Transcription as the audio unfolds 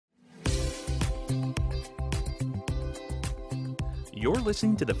You're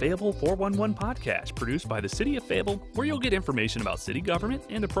listening to the Fayetteville 411 podcast, produced by the City of Fayetteville, where you'll get information about city government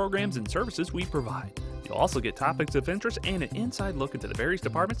and the programs and services we provide. You'll also get topics of interest and an inside look into the various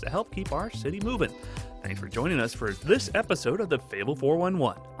departments that help keep our city moving. Thanks for joining us for this episode of the Fayetteville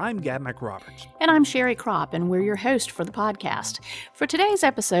 411. I'm Gab McRoberts. And I'm Sherry Kropp, and we're your host for the podcast. For today's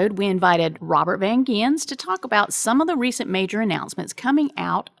episode, we invited Robert Van Giens to talk about some of the recent major announcements coming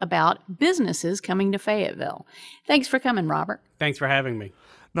out about businesses coming to Fayetteville. Thanks for coming, Robert. Thanks for having me.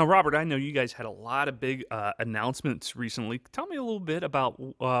 Now, Robert, I know you guys had a lot of big announcements recently. Tell me a little bit about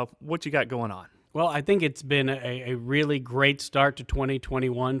what you got going on. Well, I think it's been a really great start to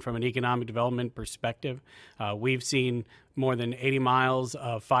 2021 from an economic development perspective. We've seen more than 80 miles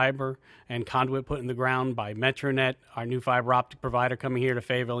of fiber and conduit put in the ground by Metronet, our new fiber optic provider coming here to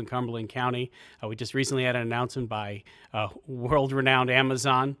Fayetteville and Cumberland County. We just recently had an announcement by world-renowned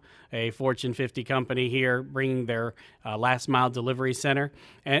Amazon, a Fortune 50 company here, bringing their last mile delivery center.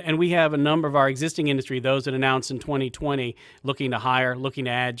 And we have a number of our existing industry, those that announced in 2020, looking to hire, looking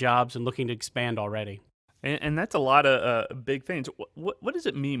to add jobs, and looking to expand already. And that's a lot of big things. What does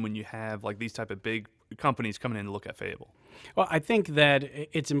it mean when you have like these type of big companies coming in to look at Fayetteville? Well, I think that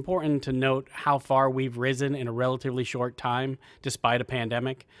it's important to note how far we've risen in a relatively short time, despite a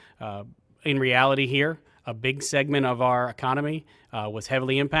pandemic. In reality here, a big segment of our economy was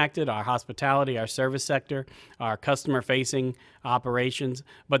heavily impacted, our hospitality, our service sector, our customer-facing operations.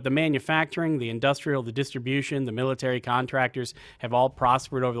 But the manufacturing, the industrial, the distribution, the military contractors have all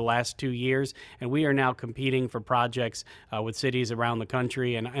prospered over the last 2 years, and we are now competing for projects with cities around the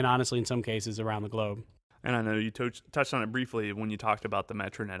country and honestly, in some cases, around the globe. And I know you touched on it briefly when you talked about the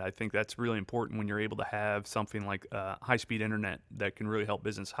Metronet. I think that's really important when you're able to have something like high-speed internet that can really help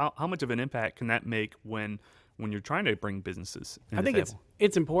business. How much of an impact can that make when you're trying to bring businesses into I think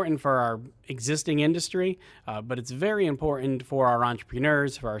it's important for our existing industry, but it's very important for our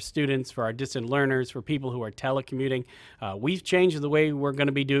entrepreneurs, for our students, for our distant learners, for people who are telecommuting. We've changed the way we're going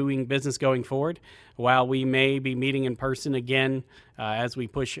to be doing business going forward. While we may be meeting in person again as we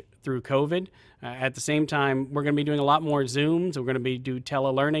push through COVID, at the same time, we're going to be doing a lot more Zooms. We're going to do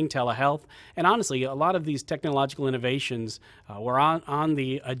telelearning, telehealth. And honestly, a lot of these technological innovations were on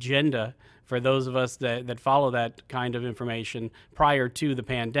the agenda for those of us that follow that kind of information prior to the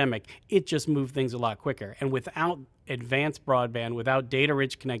pandemic. It just moved things a lot quicker. And without advanced broadband, without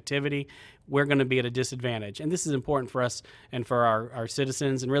data-rich connectivity, we're going to be at a disadvantage. And this is important for us and for our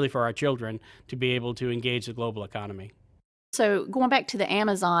citizens and really for our children to be able to engage the global economy. So going back to the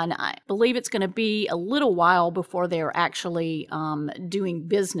Amazon, I believe it's going to be a little while before they're actually doing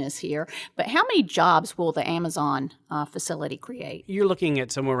business here. But how many jobs will the Amazon facility create? You're looking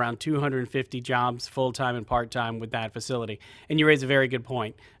at somewhere around 250 jobs, full-time and part-time, with that facility. And you raise a very good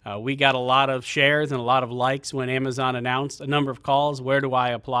point. We got a lot of shares and a lot of likes when Amazon announced, a number of calls, where do I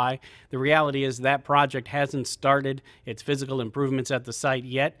apply? The reality is that project hasn't started its physical improvements at the site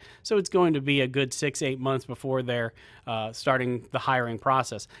yet, so it's going to be a good 6-8 months before they're starting the hiring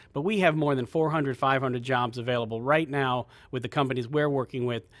process. But we have more than 400, 500 jobs available right now with the companies we're working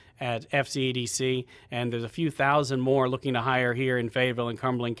with at FCEDC, and there's a few thousand more looking to hire here in Fayetteville and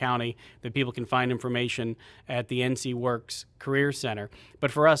Cumberland County that people can find information at the NC Works Career Center.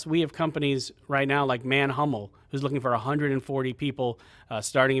 But for us, we have companies right now like Man Hummel, who's looking for 140 people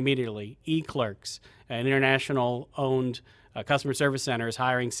starting immediately. eClerks, an international-owned customer service center, is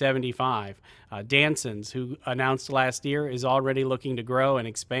hiring 75. Danson's, who announced last year, is already looking to grow and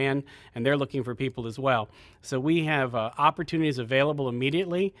expand, and they're looking for people as well. So we have opportunities available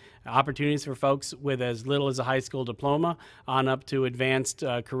immediately, opportunities for folks with as little as a high school diploma on up to advanced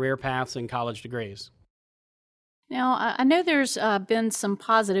career paths and college degrees. Now, I know there's been some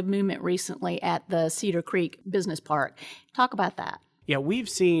positive movement recently at the Cedar Creek Business Park. Talk about that. Yeah, we've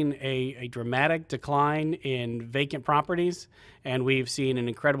seen a dramatic decline in vacant properties, and we've seen an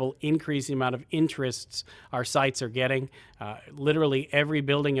incredible increase in the amount of interests our sites are getting. Literally every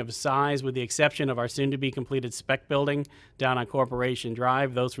building of size, with the exception of our soon-to-be-completed spec building down on Corporation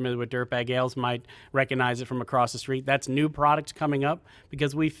Drive. Those familiar with Dirtbag Ales might recognize it from across the street. That's new products coming up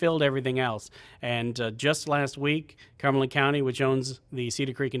because we filled everything else. And just last week, Cumberland County, which owns the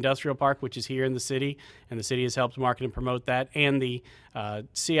Cedar Creek Industrial Park, which is here in the city, and the city has helped market and promote that, and the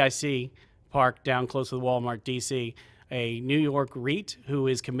CIC Park down close to the Walmart DC, a New York REIT who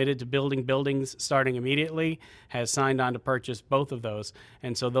is committed to building buildings starting immediately has signed on to purchase both of those.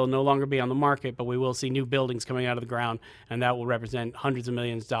 And so they'll no longer be on the market, but we will see new buildings coming out of the ground, and that will represent hundreds of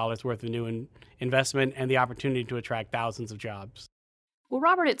millions of dollars worth of new investment and the opportunity to attract thousands of jobs. Well,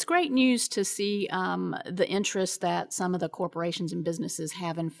 Robert, it's great news to see the interest that some of the corporations and businesses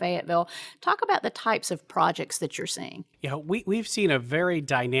have in Fayetteville. Talk about the types of projects that you're seeing. Yeah, we've seen a very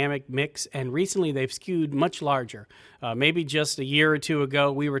dynamic mix, and recently they've skewed much larger. Maybe just a year or two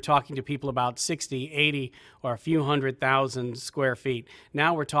ago, we were talking to people about 60, 80, or a few 100,000 square feet.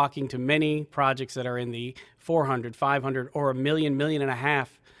 Now we're talking to many projects that are in the 400, 500, or a million, million and a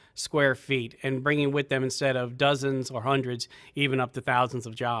half square feet, and bringing with them, instead of dozens or hundreds, even up to thousands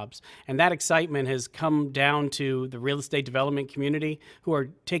of jobs. And that excitement has come down to the real estate development community, who are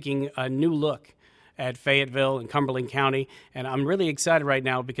taking a new look at Fayetteville and Cumberland County. And I'm really excited right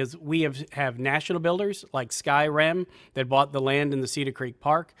now because we have national builders like Skyrem that bought the land in the Cedar Creek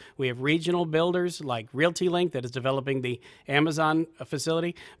Park. We have regional builders like Realty Link that is developing the Amazon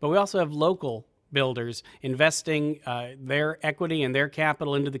facility. But we also have local builders investing their equity and their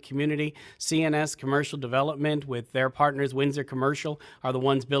capital into the community. CNS Commercial Development with their partners, Windsor Commercial, are the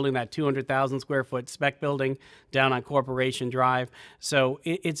ones building that 200,000 square foot spec building down on Corporation Drive. So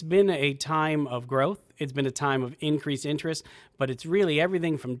it's been a time of growth. It's been a time of increased interest, but it's really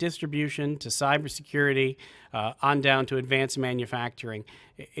everything from distribution to cybersecurity on down to advanced manufacturing.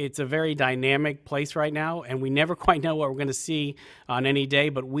 It's a very dynamic place right now, and we never quite know what we're going to see on any day,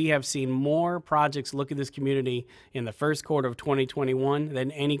 but we have seen more projects look at this community in the first quarter of 2021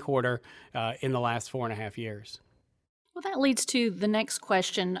 than any quarter in the last 4.5 years. Well, that leads to the next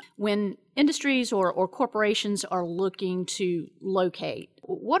question. When industries or corporations are looking to locate,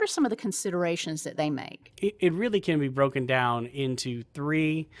 what are some of the considerations that they make? It really can be broken down into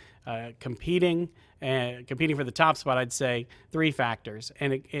three competing for the top spot, I'd say, three factors.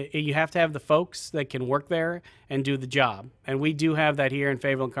 And you have to have the folks that can work there and do the job. And we do have that here in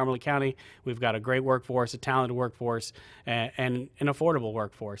Fayetteville and Cumberland County. We've got a great workforce, a talented workforce, and an affordable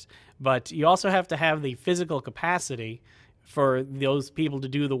workforce. But you also have to have the physical capacity for those people to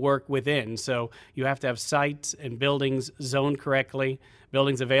do the work within. So you have to have sites and buildings zoned correctly,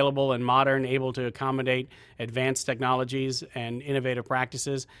 buildings available and modern, able to accommodate advanced technologies and innovative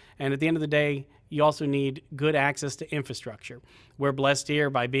practices. And at the end of the day, you also need good access to infrastructure. We're blessed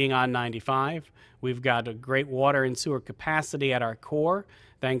here by being on 95. We've got a great water and sewer capacity at our core,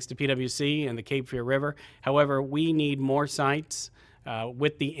 thanks to PwC and the Cape Fear River. However, we need more sites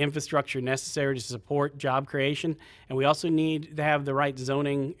with the infrastructure necessary to support job creation, and we also need to have the right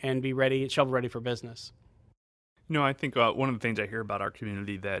zoning and be ready, shovel ready for business. I think one of the things I hear about our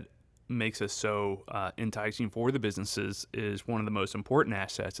community that makes us so enticing for the businesses is one of the most important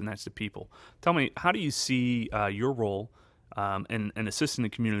assets, and that's the people. Tell me, how do you see your role in assisting the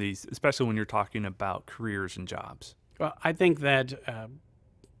communities, especially when you're talking about careers and jobs? Well, I think that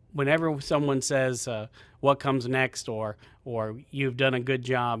whenever someone says what comes next or you've done a good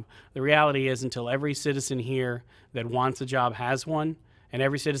job, the reality is until every citizen here that wants a job has one, and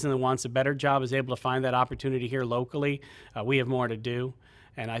every citizen that wants a better job is able to find that opportunity here locally, we have more to do.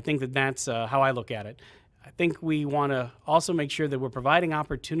 And I think that that's how I look at it. I think we want to also make sure that we're providing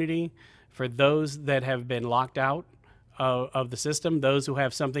opportunity for those that have been locked out of the system, those who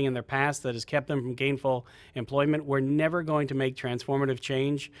have something in their past that has kept them from gainful employment. We're never going to make transformative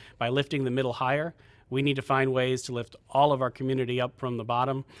change by lifting the middle higher. We need to find ways to lift all of our community up from the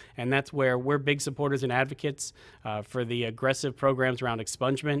bottom, and that's where we're big supporters and advocates for the aggressive programs around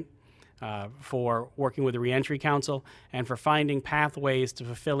expungement, for working with the Reentry Council, and for finding pathways to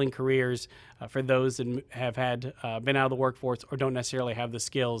fulfilling careers for those that have been out of the workforce or don't necessarily have the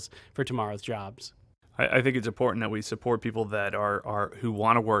skills for tomorrow's jobs. I think it's important that we support people that are who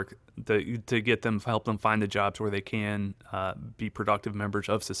want to work to get them, help them find the jobs where they can be productive members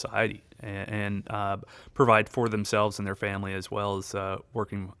of society and provide for themselves and their family, as well as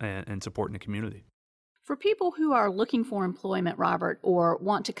working and supporting the community. For people who are looking for employment, Robert, or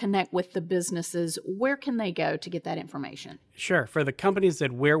want to connect with the businesses, where can they go to get that information? Sure. For the companies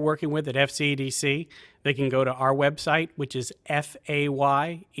that we're working with at FCEDC, they can go to our website, which is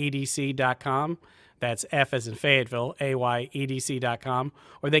FAYEDC.com. That's F as in Fayetteville, AYEDC.com,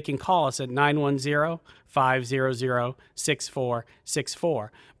 or they can call us at 910-500-6464.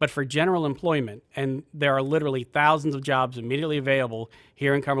 But for general employment, and there are literally thousands of jobs immediately available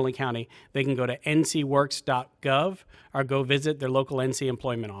here in Cumberland County, they can go to ncworks.gov or go visit their local NC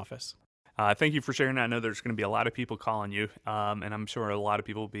employment office. Thank you for sharing that. I know there's going to be a lot of people calling you, and I'm sure a lot of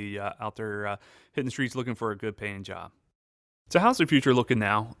people will be out there hitting the streets looking for a good paying job. So how's the future looking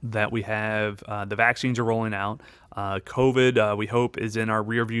now that we have the vaccines are rolling out? COVID, we hope, is in our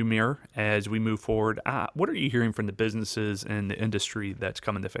rearview mirror as we move forward. What are you hearing from the businesses and the industry that's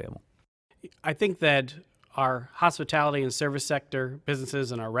coming to Fayetteville? I think that our hospitality and service sector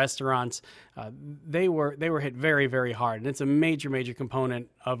businesses and our restaurants, they were hit very, very hard. And it's a major component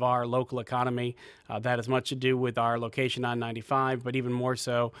of our local economy that has much to do with our location on 95, but even more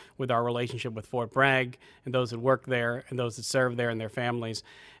so with our relationship with Fort Bragg and those that work there and those that serve there and their families.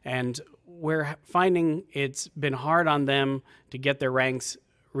 And we're finding it's been hard on them to get their ranks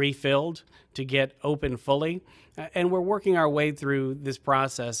refilled, to get open fully. And we're working our way through this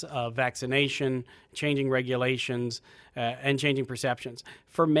process of vaccination, changing regulations, and changing perceptions.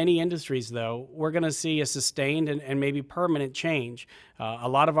 For many industries, though, we're going to see a sustained and maybe permanent change. A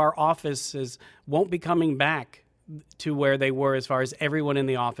lot of our offices won't be coming back to where they were as far as everyone in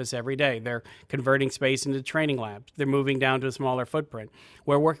the office every day. They're converting space into training labs. They're moving down to a smaller footprint.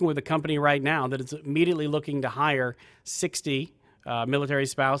 We're working with a company right now that is immediately looking to hire 60 military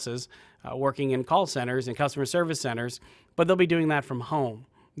spouses working in call centers and customer service centers, but they'll be doing that from home.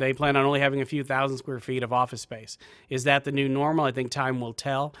 They plan on only having a few thousand square feet of office space. Is that the new normal? I think time will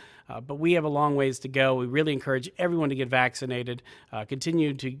tell, but we have a long ways to go. We really encourage everyone to get vaccinated,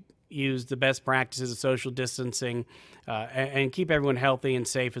 continue to use the best practices of social distancing, and keep everyone healthy and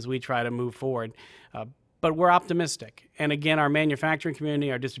safe as we try to move forward. But we're optimistic. And again, our manufacturing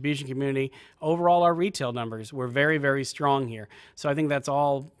community, our distribution community, overall our retail numbers, we're very, very strong here. So I think that's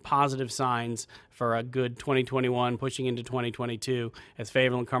all positive signs for a good 2021 pushing into 2022 as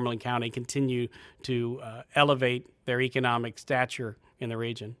Fayetteville and Cumberland County continue to elevate their economic stature in the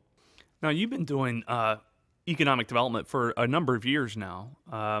region. Now, you've been doing economic development for a number of years now.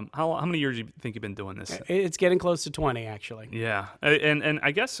 How many years do you think you've been doing this? It's getting close to 20, actually. Yeah. And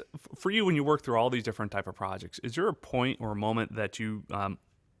I guess for you, when you work through all these different type of projects, is there a point or a moment that you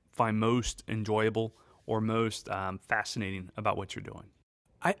find most enjoyable or most fascinating about what you're doing?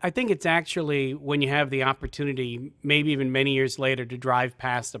 I think it's actually when you have the opportunity, maybe even many years later, to drive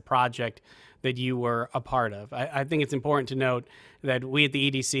past a project that you were a part of. I think it's important to note that we at the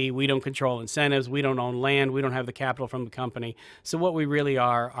EDC, we don't control incentives, we don't own land, we don't have the capital from the company. So what we really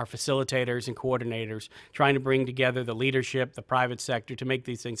are facilitators and coordinators, trying to bring together the leadership, the private sector to make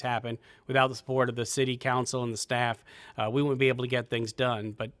these things happen. Without the support of the city council and the staff, we wouldn't be able to get things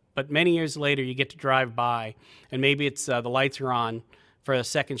done. But many years later, you get to drive by, and maybe it's the lights are on for a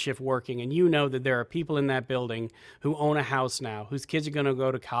second shift working, and you know that there are people in that building who own a house now, whose kids are going to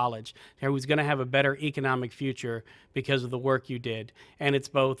go to college, who's going to have a better economic future because of the work you did. And it's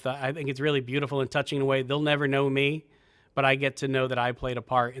both, I think it's really beautiful and touching in a way. They'll never know me, but I get to know that I played a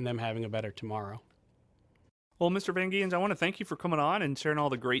part in them having a better tomorrow. Well, Mr. Van Giens, I want to thank you for coming on and sharing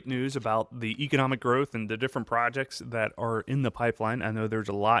all the great news about the economic growth and the different projects that are in the pipeline. I know there's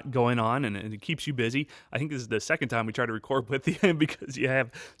a lot going on, and it keeps you busy. I think this is the second time we try to record with you because you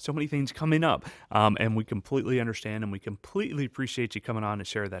have so many things coming up, and we completely understand, and we completely appreciate you coming on to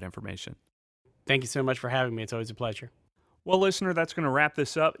share that information. Thank you so much for having me. It's always a pleasure. Well, listener, that's going to wrap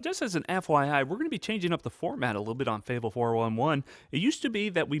this up. Just as an FYI, we're going to be changing up the format a little bit on Fayetteville 411. It used to be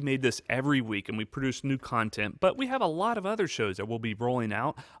that we made this every week and we produce new content, but we have a lot of other shows that we'll be rolling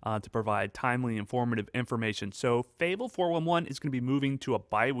out to provide timely, informative information. So Fayetteville 411 is going to be moving to a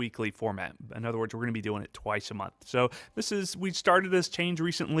bi-weekly format. In other words, we're going to be doing it twice a month. So we started this change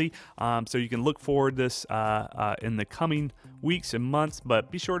recently, so you can look forward to this in the coming weeks and months,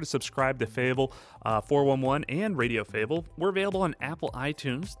 but be sure to subscribe to Fayetteville 411 and Radio Fayetteville. We're available on Apple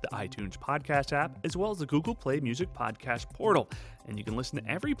iTunes, the iTunes podcast app, as well as the Google Play Music podcast portal. And you can listen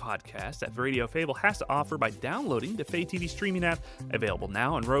to every podcast that Radio Fayetteville has to offer by downloading the Fay TV streaming app, available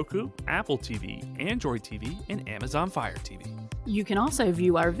now on Roku, Apple TV, Android TV, and Amazon Fire TV. You can also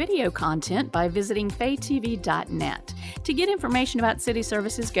view our video content by visiting faytv.net. To get information about city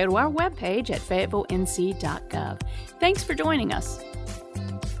services, go to our webpage at fayetteville.nc.gov. Thanks for joining us.